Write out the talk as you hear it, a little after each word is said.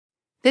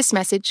This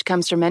message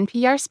comes from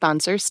NPR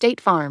sponsor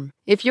State Farm.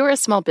 If you're a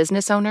small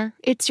business owner,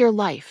 it's your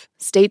life.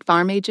 State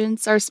Farm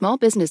agents are small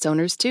business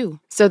owners too,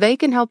 so they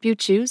can help you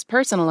choose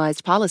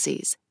personalized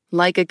policies.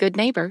 Like a good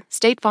neighbor,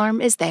 State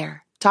Farm is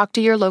there. Talk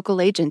to your local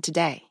agent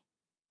today.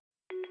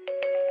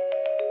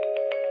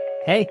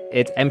 Hey,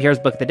 it's NPR's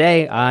Book of the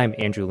Day. I'm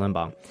Andrew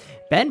Limbong.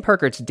 Ben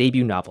Perkert's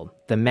debut novel,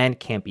 The Men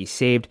Can't Be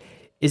Saved,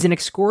 is an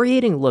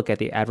excoriating look at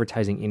the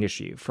advertising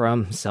industry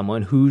from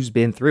someone who's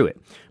been through it.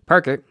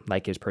 Perkert,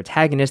 like his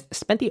protagonist,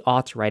 spent the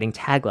aughts writing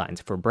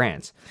taglines for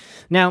brands.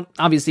 Now,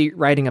 obviously,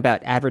 writing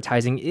about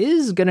advertising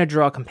is going to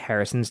draw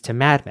comparisons to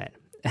Mad Men.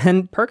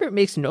 And Perkert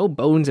makes no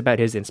bones about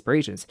his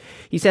inspirations.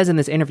 He says in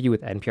this interview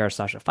with NPR's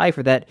Sasha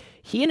Pfeiffer that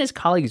he and his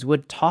colleagues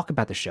would talk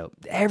about the show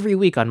every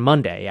week on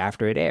Monday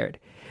after it aired.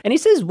 And he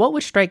says what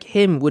would strike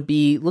him would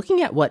be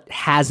looking at what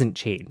hasn't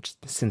changed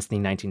since the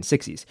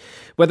 1960s,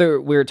 whether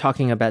we're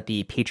talking about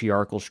the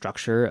patriarchal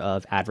structure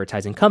of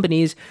advertising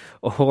companies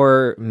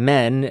or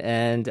men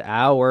and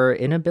our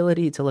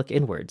inability to look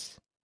inwards.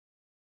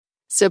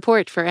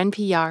 Support for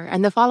NPR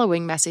and the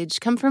following message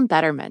come from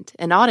Betterment,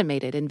 an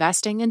automated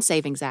investing and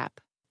savings app.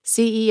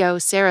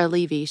 CEO Sarah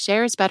Levy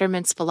shares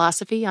Betterment's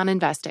philosophy on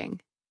investing.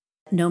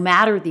 No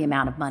matter the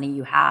amount of money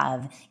you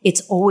have,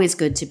 it's always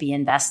good to be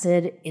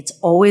invested. It's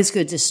always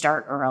good to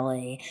start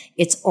early.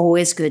 It's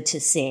always good to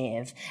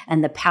save.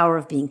 And the power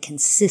of being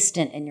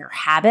consistent in your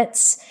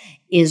habits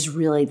is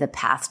really the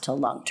path to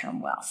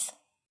long-term wealth.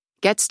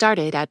 Get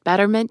started at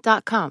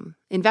Betterment.com.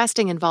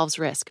 Investing involves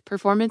risk.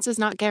 Performance is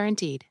not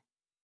guaranteed.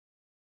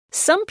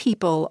 Some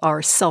people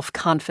are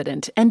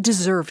self-confident and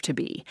deserve to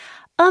be.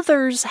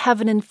 Others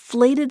have an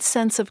inflated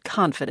sense of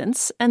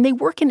confidence, and they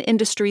work in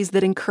industries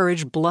that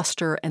encourage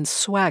bluster and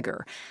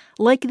swagger,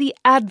 like the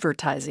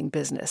advertising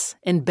business,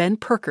 in Ben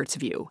Perkert's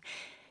view.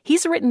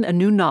 He's written a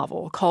new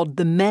novel called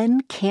The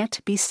Men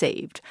Can't Be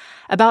Saved,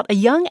 about a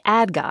young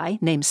ad guy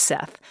named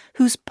Seth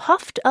whose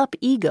puffed-up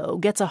ego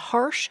gets a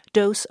harsh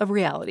dose of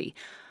reality.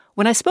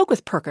 When I spoke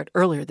with Perkert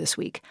earlier this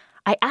week,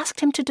 I asked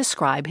him to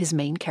describe his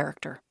main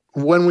character.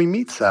 When we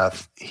meet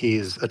Seth,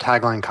 he's a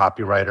tagline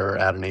copywriter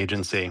at an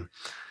agency.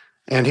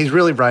 And he's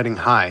really riding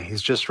high.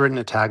 He's just written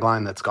a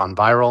tagline that's gone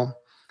viral,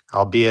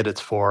 albeit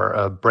it's for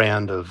a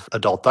brand of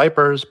adult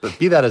diapers, but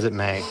be that as it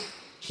may,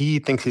 he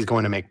thinks he's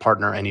going to make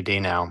partner any day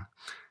now.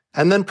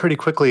 And then pretty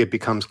quickly it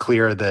becomes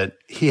clear that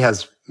he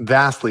has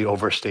vastly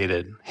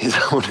overstated his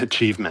own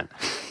achievement,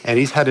 and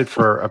he's headed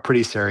for a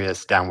pretty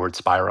serious downward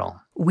spiral.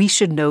 We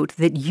should note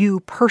that you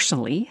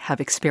personally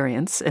have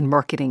experience in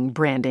marketing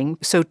branding,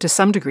 so to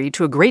some degree,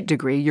 to a great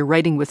degree, you're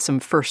writing with some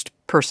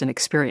first-person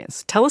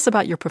experience. Tell us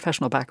about your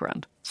professional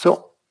background.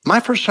 So my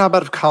first job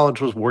out of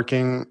college was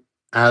working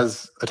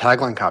as a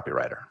tagline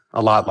copywriter,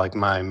 a lot like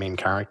my main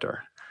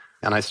character.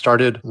 And I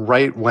started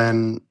right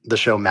when the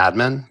show Mad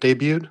Men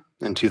debuted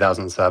in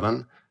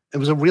 2007. It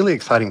was a really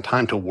exciting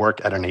time to work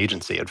at an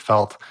agency. It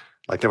felt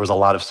like there was a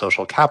lot of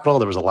social capital,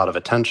 there was a lot of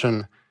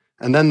attention.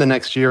 And then the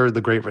next year,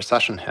 the Great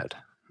Recession hit.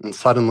 And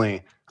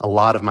suddenly, a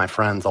lot of my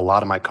friends, a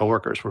lot of my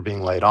coworkers were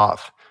being laid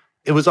off.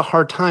 It was a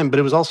hard time, but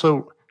it was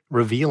also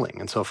revealing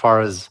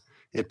insofar as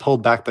it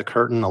pulled back the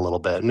curtain a little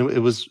bit. And it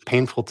was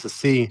painful to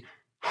see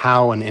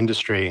how an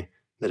industry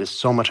that is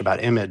so much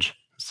about image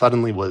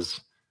suddenly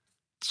was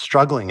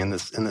struggling in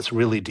this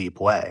really deep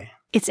way.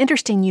 It's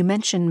interesting you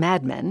mentioned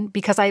Mad Men,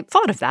 because I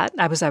thought of that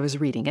as I was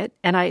reading it,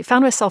 and I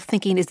found myself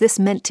thinking, is this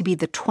meant to be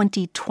the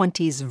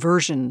 2020s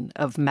version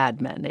of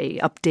Mad Men, a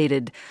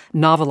updated,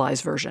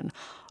 novelized version?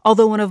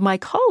 Although one of my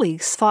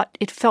colleagues thought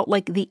it felt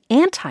like the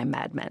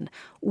anti-Mad Men.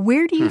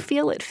 Where do you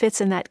feel it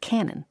fits in that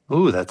canon?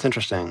 Ooh, that's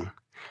interesting.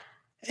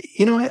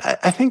 You know,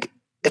 I think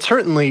it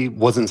certainly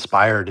was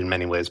inspired in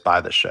many ways by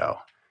the show.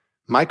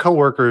 My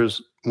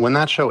coworkers, when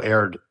that show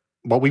aired,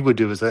 what we would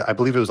do is, I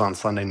believe it was on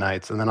Sunday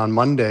nights, and then on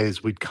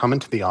Mondays, we'd come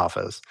into the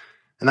office,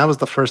 and that was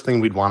the first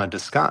thing we'd want to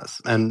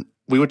discuss. And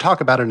we would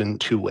talk about it in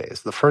two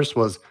ways. The first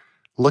was,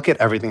 look at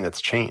everything that's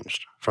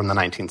changed from the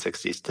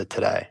 1960s to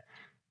today.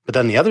 But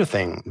then the other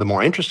thing, the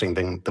more interesting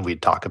thing that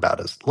we'd talk about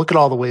is, look at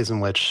all the ways in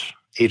which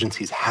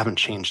agencies haven't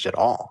changed at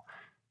all.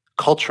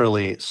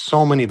 Culturally,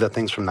 so many of the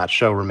things from that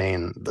show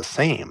remain the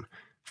same,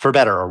 for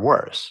better or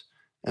worse.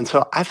 And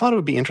so I thought it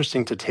would be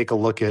interesting to take a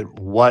look at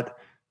what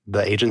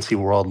the agency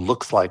world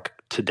looks like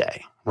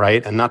today,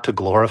 right? And not to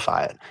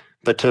glorify it,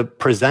 but to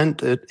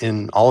present it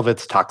in all of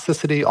its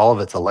toxicity, all of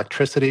its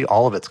electricity,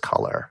 all of its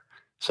color.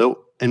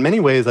 So in many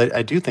ways,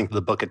 I do think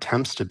the book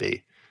attempts to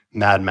be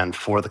Mad Men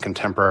for the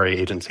contemporary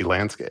agency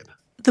landscape.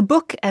 The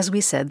book, as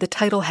we said, the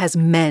title has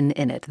men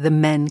in it. The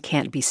Men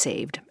Can't Be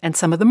Saved. And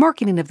some of the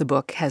marketing of the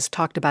book has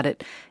talked about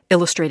it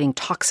illustrating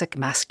toxic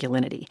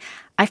masculinity.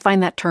 I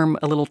find that term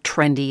a little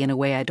trendy in a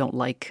way I don't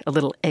like, a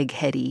little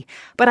eggheady.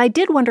 But I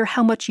did wonder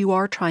how much you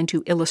are trying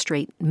to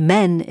illustrate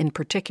men in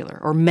particular,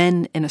 or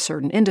men in a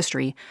certain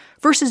industry,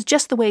 versus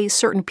just the way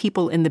certain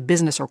people in the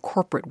business or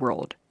corporate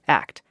world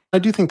act. I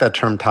do think that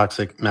term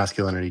toxic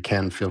masculinity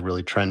can feel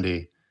really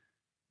trendy.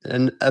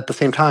 And at the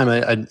same time,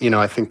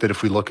 I think that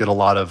if we look at a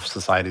lot of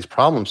society's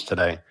problems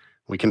today,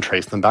 We can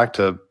trace them back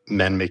to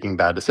men making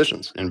bad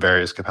decisions in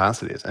various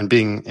capacities and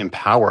being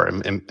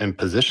empowered in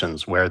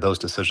positions where those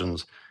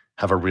decisions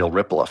have a real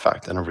ripple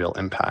effect and a real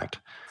impact.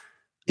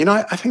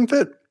 I think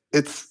that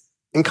it's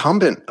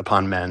incumbent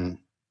upon men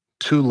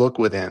to look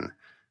within.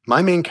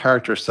 My main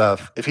character,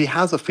 Seth, if he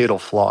has a fatal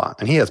flaw,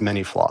 and he has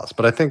many flaws,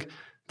 but I think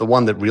the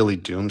one that really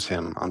dooms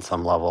him on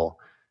some level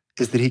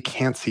is that he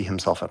can't see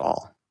himself at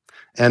all.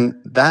 And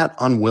that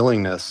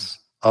unwillingness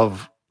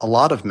of a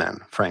lot of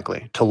men,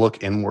 frankly, to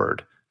look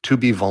inward, to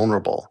be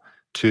vulnerable,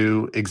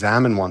 to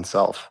examine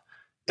oneself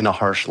in a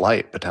harsh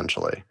light,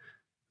 potentially,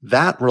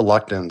 that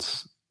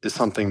reluctance is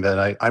something that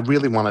I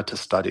really wanted to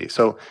study.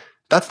 So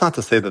that's not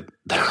to say that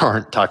there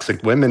aren't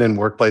toxic women in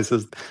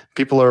workplaces.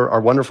 People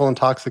are wonderful and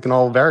toxic in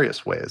all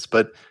various ways.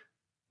 But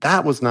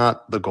that was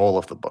not the goal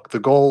of the book. The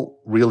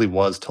goal really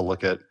was to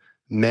look at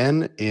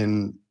men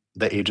in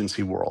the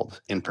agency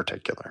world in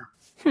particular.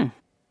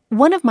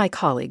 One of my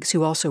colleagues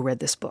who also read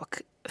this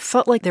book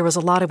felt like there was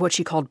a lot of what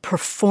she called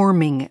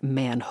performing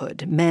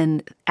manhood,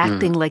 men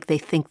acting like they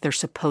think they're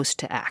supposed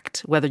to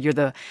act, whether you're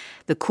the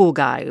cool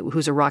guy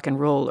who's a rock and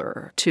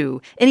roller to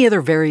any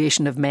other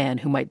variation of man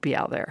who might be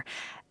out there.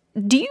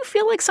 Do you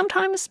feel like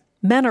sometimes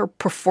men are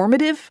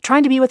performative,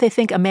 trying to be what they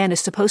think a man is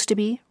supposed to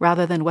be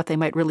rather than what they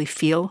might really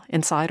feel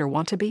inside or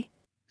want to be?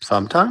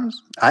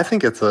 Sometimes. I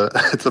think it's a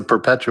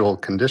perpetual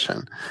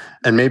condition.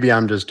 And maybe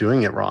I'm just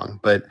doing it wrong.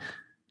 But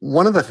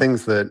one of the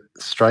things that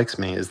strikes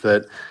me is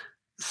that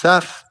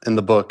Seth, in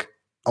the book,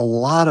 a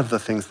lot of the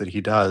things that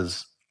he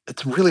does,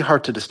 it's really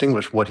hard to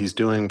distinguish what he's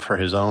doing for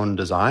his own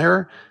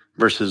desire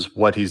versus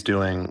what he's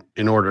doing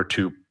in order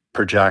to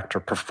project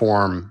or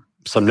perform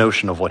some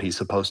notion of what he's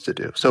supposed to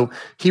do. So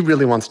he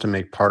really wants to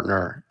make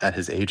partner at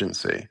his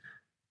agency.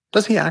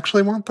 Does he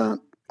actually want that?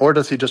 Or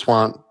does he just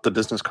want the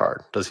business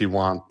card? Does he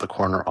want the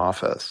corner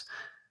office?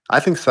 I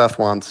think Seth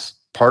wants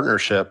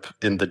partnership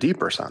in the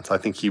deeper sense. I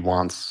think he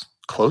wants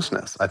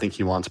closeness. I think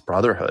he wants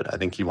brotherhood. I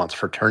think he wants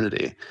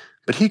fraternity.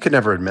 But he could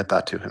never admit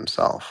that to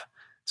himself.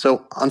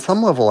 So on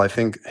some level, I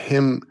think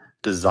him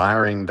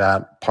desiring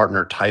that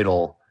partner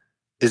title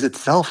is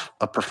itself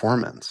a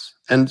performance.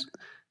 And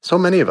so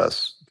many of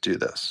us do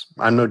this.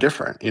 I'm no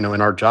different. In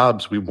our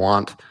jobs, we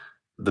want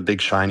the big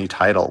shiny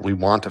title. We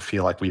want to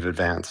feel like we've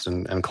advanced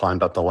and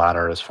climbed up the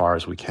ladder as far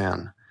as we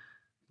can.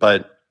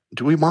 But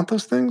do we want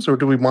those things, or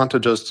do we want to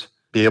just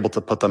be able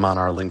to put them on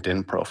our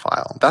LinkedIn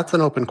profile? That's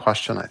an open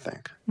question, I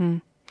think.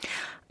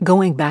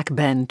 Going back,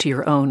 Ben, to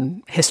your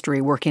own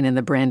history working in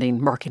the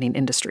branding marketing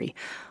industry,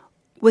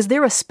 was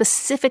there a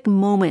specific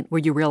moment where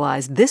you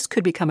realized this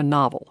could become a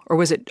novel? Or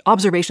was it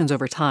observations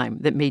over time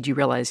that made you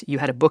realize you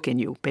had a book in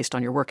you based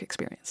on your work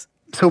experience?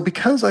 So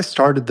because I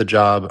started the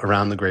job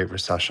around the Great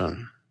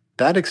Recession,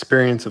 that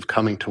experience of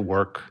coming to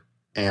work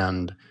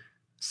and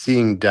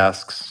seeing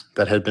desks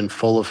that had been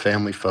full of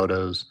family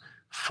photos,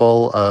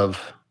 full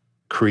of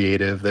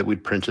creative that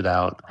we'd printed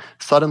out,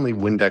 suddenly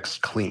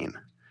Windexed clean,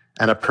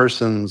 and a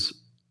person's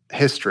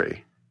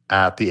history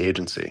at the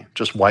agency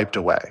just wiped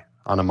away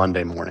on a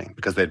Monday morning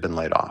because they'd been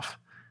laid off.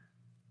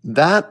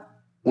 That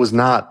was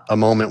not a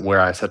moment where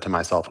I said to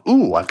myself,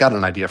 ooh, I've got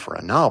an idea for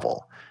a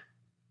novel.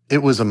 It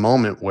was a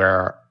moment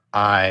where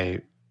I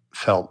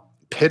felt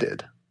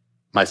pitted.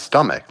 My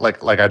stomach,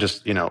 like I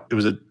just, it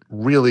was a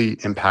really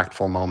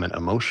impactful moment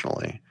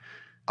emotionally.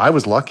 I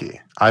was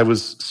lucky. I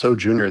was so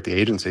junior at the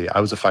agency, I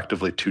was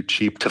effectively too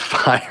cheap to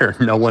fire.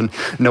 No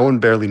one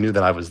barely knew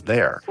that I was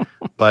there.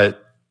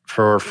 But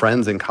for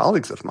friends and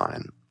colleagues of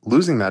mine,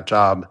 losing that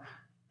job,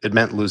 it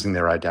meant losing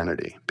their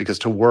identity, because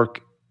to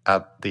work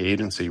at the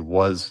agency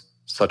was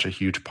such a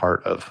huge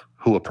part of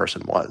who a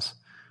person was.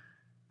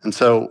 And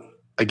so,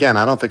 again,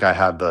 I don't think I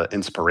had the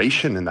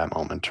inspiration in that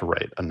moment to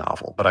write a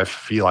novel, but I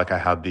feel like I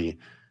had the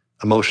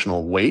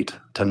emotional weight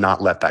to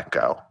not let that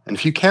go. And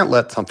if you can't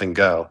let something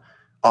go,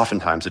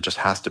 oftentimes it just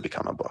has to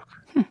become a book.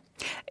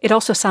 It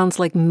also sounds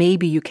like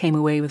maybe you came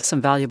away with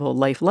some valuable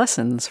life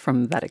lessons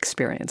from that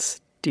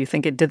experience. Do you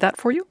think it did that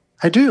for you?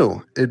 I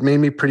do. It made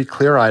me pretty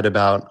clear-eyed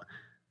about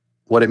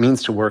what it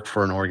means to work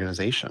for an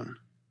organization.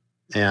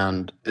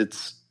 And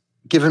it's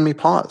given me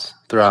pause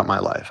throughout my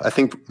life. I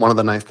think one of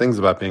the nice things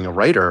about being a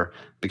writer,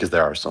 because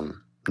there are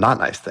some not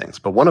nice things,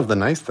 but one of the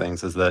nice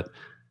things is that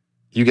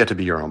you get to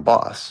be your own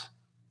boss.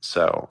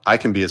 So I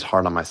can be as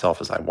hard on myself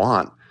as I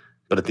want,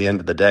 but at the end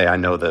of the day, I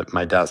know that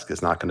my desk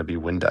is not going to be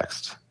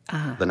Windexed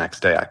the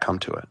next day I come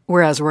to it.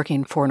 Whereas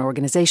working for an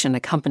organization, a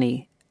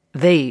company,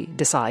 they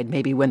decide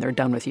maybe when they're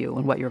done with you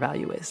and what your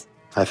value is.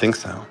 I think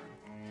so.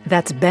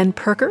 That's Ben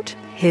Perkert.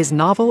 His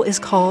novel is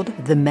called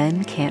The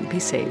Men Can't Be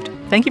Saved.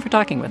 Thank you for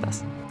talking with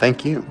us.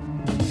 Thank you.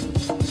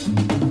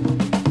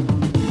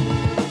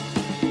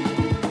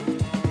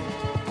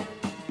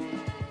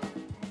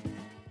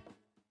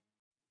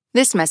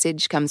 This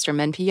message comes from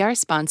NPR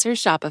sponsor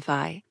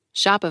Shopify.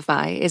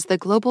 Shopify is the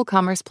global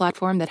commerce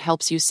platform that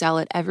helps you sell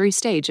at every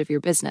stage of your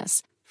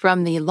business.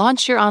 From the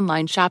launch your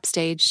online shop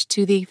stage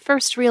to the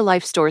first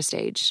real-life store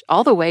stage,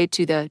 all the way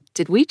to the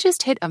did we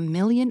just hit 1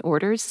 million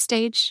orders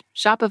stage,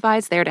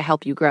 Shopify's there to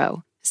help you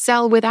grow.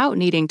 Sell without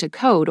needing to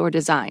code or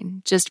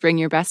design. Just bring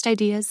your best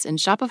ideas and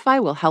Shopify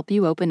will help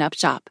you open up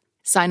shop.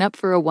 Sign up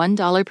for a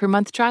 $1 per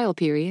month trial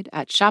period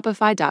at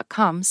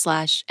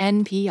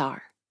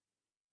shopify.com/NPR.